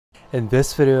In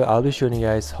this video, I'll be showing you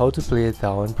guys how to play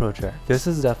Darwin Project. This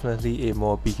is definitely a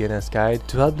more beginner's guide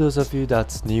to help those of you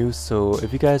that's new, so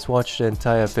if you guys watch the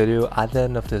entire video, at the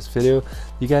end of this video,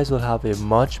 you guys will have a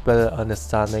much better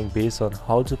understanding based on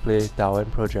how to play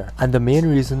Darwin Project. And the main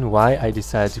reason why I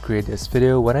decided to create this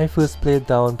video, when I first played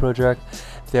Darwin Project,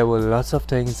 there were lots of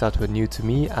things that were new to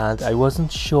me and I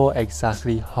wasn't sure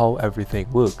exactly how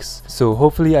everything works. So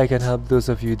hopefully I can help those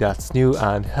of you that's new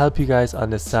and help you guys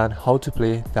understand how to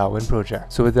play Darwin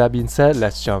Project. So with that being said,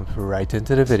 let's jump right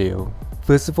into the video.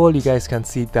 First of all, you guys can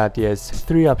see that there's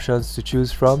 3 options to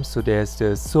choose from. So there's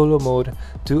the solo mode,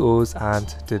 duos, and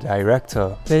the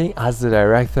director. Playing as the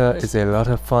director is a lot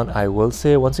of fun, I will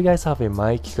say. Once you guys have a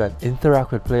mic, you can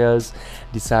interact with players,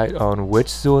 decide on which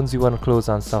zones you want to close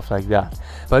and stuff like that.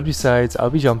 But besides,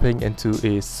 I'll be jumping into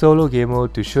a solo game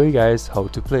mode to show you guys how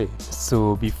to play.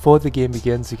 So before the game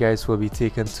begins, you guys will be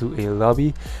taken to a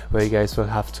lobby where you guys will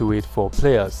have to wait for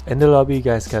players. In the lobby, you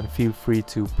guys can feel free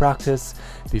to practice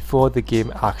before the game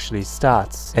actually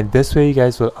starts, and this way you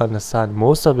guys will understand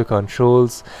most of the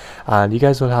controls and you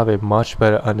guys will have a much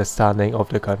better understanding of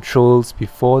the controls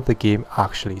before the game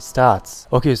actually starts.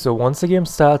 Okay, so once the game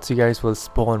starts, you guys will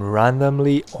spawn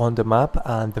randomly on the map,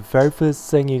 and the very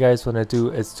first thing you guys want to do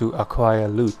is to acquire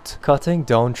loot. Cutting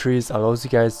down trees allows you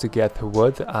guys to get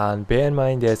wood, and bear in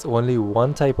mind there's only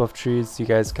one type of trees you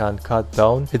guys can cut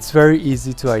down. It's very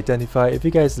easy to identify. If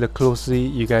you guys look closely,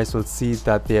 you guys will see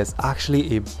that there's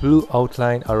actually a blue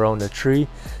outline around the tree,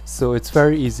 so it's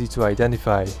very easy to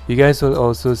identify. You guys will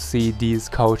also see these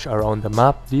couch around the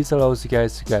map. These allows you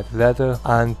guys to get leather,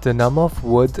 and the number of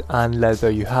wood and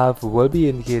leather you have will be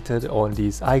indicated on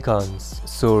these icons.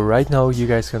 So right now you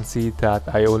guys can see that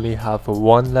I only have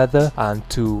 1 leather and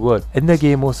 2 wood. In the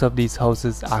game, most of these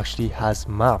houses actually has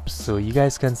maps, so you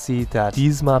guys can see that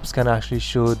these maps can actually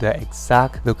show the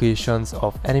exact locations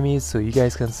of enemies. So you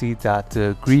guys can see that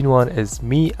the green one is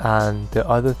me and the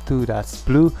other 2 that's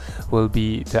blue will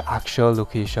be the actual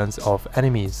locations of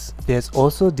enemies. There's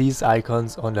also these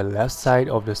icons on the left side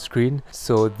of the screen.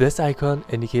 So this icon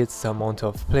indicates the amount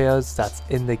of players that's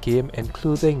in the game,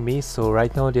 including me. So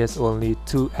right now there's only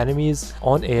 2 enemies.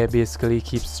 On air basically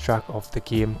keeps track of the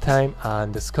game time,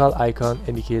 and the skull icon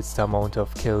indicates the amount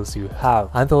of kills you have,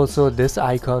 and also this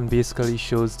icon basically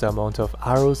shows the amount of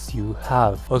arrows you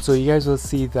have. Also, you guys will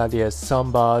see that there's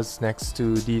some bars next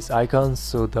to these icons.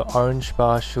 So the orange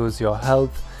bar shows your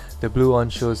health, the blue one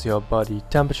shows your body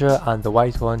temperature, and the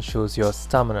white one shows your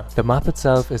stamina. The map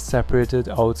itself is separated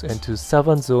out into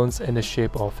 7 zones in the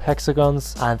shape of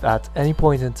hexagons, and at any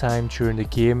point in time during the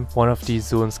game, one of these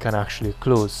zones can actually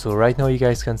close. So right now you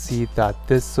guys can see that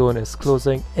this zone is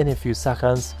closing in a few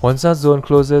seconds. Once that zone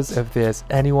closes, if there's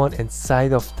anyone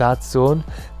inside of that zone,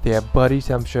 their body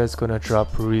temperature is gonna drop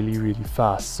really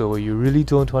fast. So you really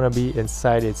don't want to be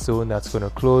inside a zone that's gonna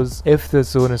close. If the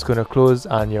zone is gonna close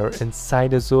and you're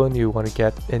inside a zone, you want to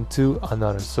get into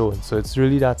another zone. So it's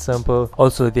really that simple.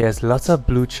 Also, there's lots of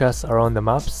blue chests around the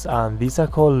maps, and these are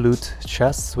called loot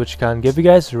chests, which can give you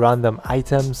guys random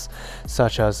items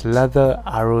such as leather,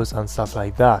 arrows, and stuff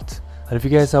like that. And if you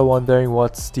guys are wondering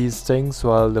what's these things,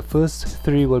 well, the first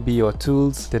 3 will be your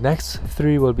tools, the next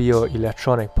 3 will be your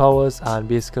electronic powers, and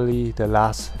basically the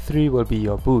last 3 will be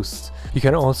your boost. You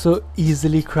can also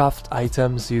easily craft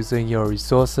items using your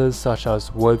resources such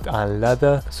as wood and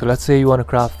leather. So let's say you want to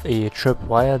craft a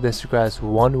tripwire. This requires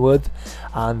 1 wood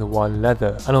and 1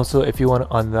 leather. And also, if you want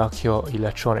to unlock your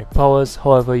electronic powers,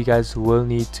 however, you guys will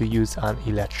need to use an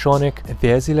electronic.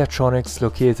 There's electronics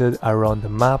located around the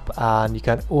map, and you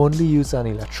can only use an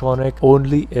electronic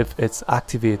only if it's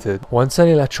activated. Once an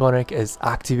electronic is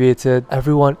activated,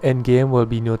 everyone in game will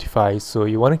be notified. So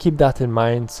you want to keep that in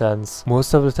mind, since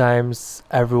most of the times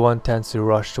everyone tends to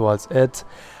rush towards it,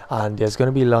 and there's going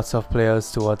to be lots of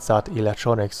players towards that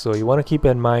electronic. So you want to keep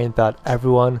in mind that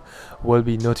everyone will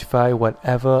be notified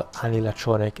whenever an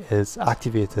electronic is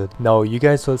activated. Now you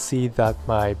guys will see that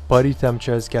my body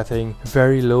temperature is getting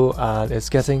very low and it's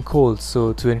getting cold.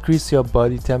 So to increase your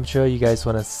body temperature, you guys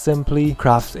want to simply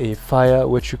craft a fire,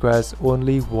 which requires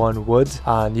only 1 wood,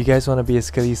 and you guys want to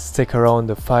basically stick around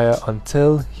the fire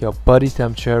until your body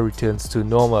temperature returns to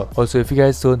normal. Also, if you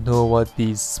guys don't know what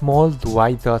these small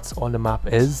white dots on the map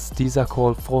is, these are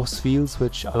called force fields,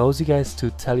 which allows you guys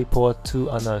to teleport to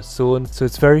another zone. So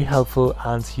it's very helpful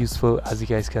and useful, as you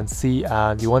guys can see,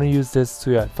 and you want to use this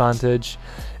to your advantage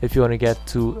if you want to get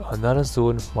to another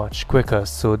zone much quicker.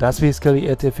 So that's basically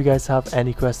it. If you guys have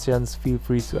any questions, feel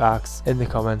free to ask in the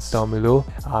comments down below,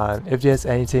 and if there's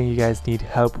anything you guys need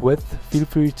help with, feel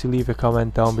free to leave a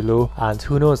comment down below, and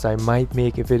who knows, I might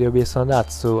make a video based on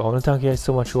that. So I want to thank you guys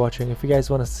so much for watching. If you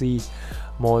guys want to see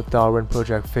more Darwin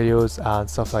Project videos and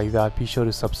stuff like that, be sure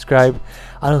to subscribe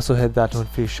and also hit that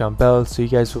notification bell so you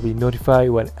guys will be notified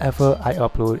whenever I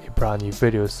upload a brand new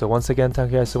video. So once again,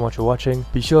 thank you guys so much for watching.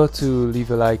 Be sure to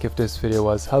leave a like if this video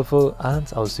was helpful,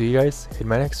 and I'll see you guys in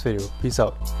my next video. Peace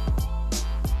out.